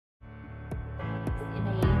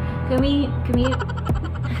Can we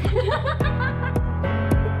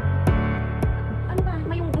ano ba?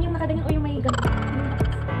 May yung nakaganyan o yung may ganun?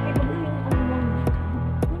 May bago yung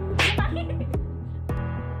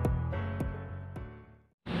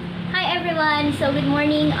Hi everyone! So good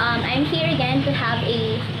morning. I'm here again to have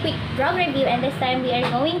a quick drug review, and this time we are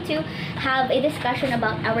going to have a discussion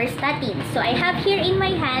about our statins. So I have here in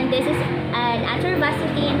my hand, this is an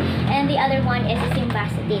atorvastatin and the other one is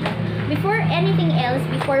simvastatin. Before anything else,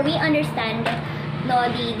 before we understand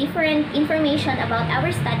the different information about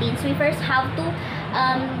our statins, we first have to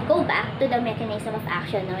go back to the mechanism of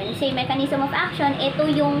action. When you say mechanism of action,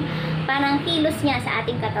 ito yung parang kilos niya sa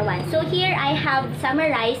ating katawan. So here I have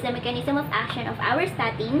summarized the mechanism of action of our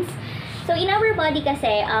statins. So in our body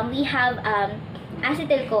kasi, we have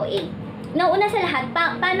acetyl-CoA. Now, una sa lahat,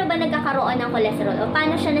 paano ba nagkakaroon ng cholesterol? O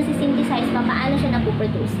paano siya nasi-synthesize pa? Paano siya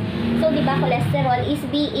napuproduce? So, di ba, cholesterol is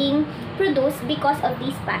being produced because of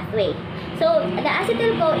this pathway. So, the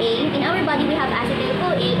acetyl-CoA, in our body we have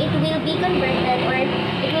acetyl-CoA, it will be converted or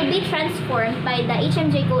it will be transformed by the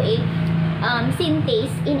HMG-CoA synthase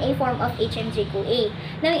in a form of HMG-CoA.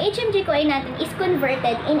 Now, yung HMG-CoA natin is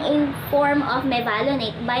converted in a form of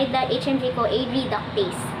mevalonate by the HMG-CoA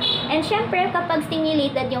reductase. And syempre, kapag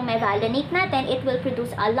stimulated yung mevalonate natin, it will produce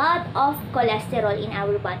a lot of cholesterol in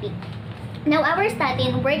our body. Now, our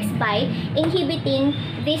statin works by inhibiting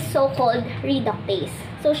this so-called reductase.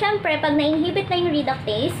 So, syempre, pag na-inhibit na yung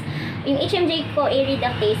reductase, yung HMG-CoA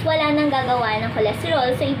reductase, wala nang gagawa ng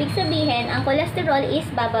cholesterol. So, ibig sabihin, ang cholesterol is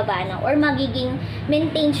bababa na or magiging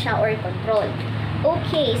maintained siya or control.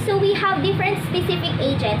 Okay, so we have different specific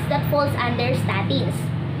agents that falls under statins.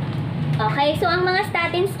 Okay, so ang mga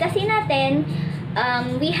statins kasi natin,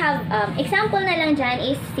 we have, example na lang dyan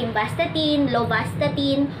is simvastatin,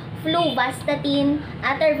 lovastatin, fluvastatin,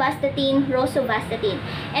 atorvastatin, rosuvastatin.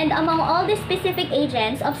 And among all the specific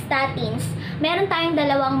agents of statins, meron tayong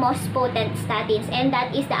dalawang most potent statins, and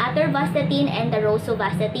that is the atorvastatin and the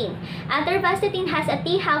rosuvastatin. Atorvastatin has a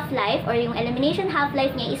T half-life or yung elimination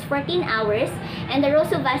half-life niya is 14 hours and the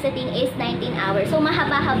rosuvastatin is 19 hours. So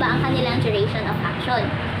mahaba-haba ang kanilang duration of action.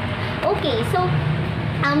 Okay, so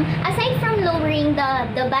aside from lowering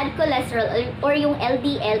the bad cholesterol or yung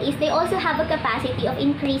LDL, is they also have a capacity of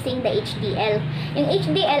increasing the HDL. Yung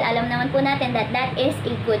HDL, alam naman po natin that is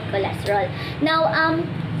a good cholesterol. Now,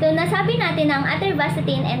 so nasabi natin ang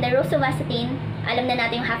atorvastatin and the rosuvastatin, alam na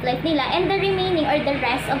natin yung half-life nila, and the remaining or the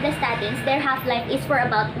rest of the statins, their half-life is for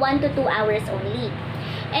about 1 to 2 hours only.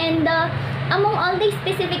 And among all the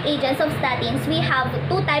specific agents of statins, we have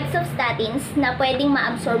two types of statins na pwedeng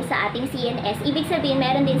ma-absorb sa ating CNS. Ibig sabihin,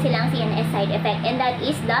 meron din silang CNS side effect, and that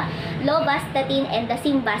is the lovastatin and the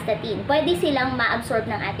simvastatin. Pwede silang ma-absorb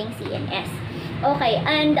ng ating CNS. Okay,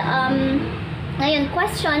 and ngayon,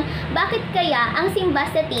 question, bakit kaya ang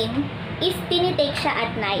simvastatin is tinitake siya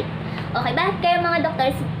at night? Okay, bakit kaya mga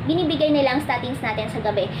doctors binibigay nilang statins natin sa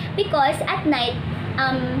gabi? Because at night,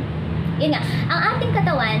 yun nga, ang ating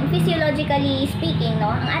katawan, physiologically speaking,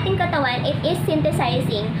 no, ang ating katawan, it is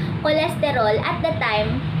synthesizing cholesterol at the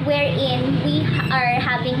time wherein we are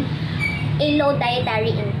having a low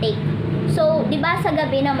dietary intake. So, di ba sa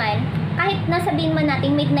gabi naman, kahit nasabihin man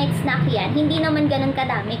natin midnight snack yan, hindi naman ganun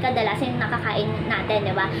kadami kadalas yung nakakain natin,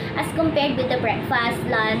 di ba? As compared with the breakfast,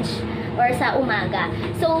 lunch, or sa umaga.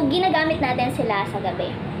 So, ginagamit natin sila sa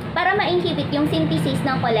gabi para ma-inhibit yung synthesis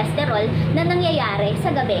ng cholesterol na nangyayari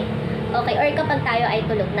sa gabi. Okay, or kapag tayo ay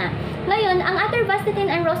tulog na. Ngayon, ang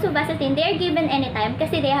atorvastatin and rosuvastatin, they are given anytime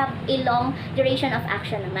kasi they have a long duration of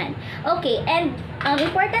action naman. Okay, and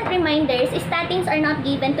important reminders, statins are not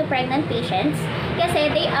given to pregnant patients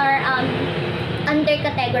kasi they are under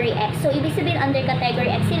category X. So, ibig sabihin under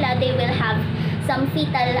category X sila, they will have some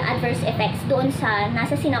fetal adverse effects doon sa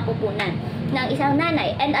nasa sinapupunan ng isang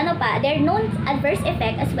nanay. And ano pa, their known adverse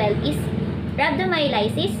effect as well is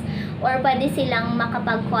rhabdomyolysis, or pwede silang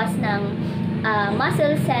makapag-cause ng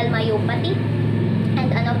muscle cell myopathy.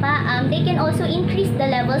 And ano pa, they can also increase the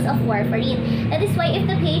levels of warfarin. That is why if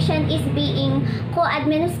the patient is being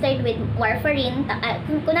co-administered with warfarin,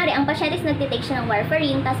 kunwari, ang pasyente is nagtitake siya ng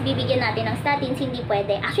warfarin, tapos bibigyan natin ng statins, hindi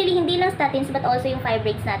pwede. Actually, hindi lang statins, but also yung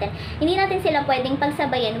fibrates natin. Hindi natin sila pwedeng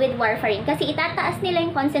pagsabayan with warfarin kasi itataas nila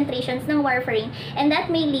yung concentrations ng warfarin, and that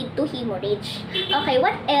may lead to hemorrhage. Okay,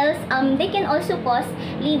 what else? They can also cause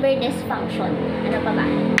liver dysfunction. Ano pa ba?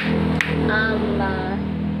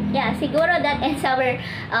 Yeah, siguro that ends our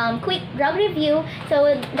quick drug review. So,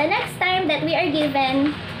 the next time that we are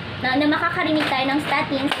given na makakarinig tayo ng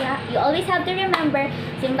statins, you always have to remember,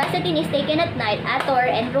 simvastatin is taken at night, ator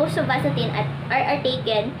and rosuvastatin are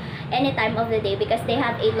taken any time of the day because they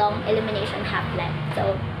have a long elimination half-life.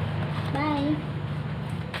 So, bye!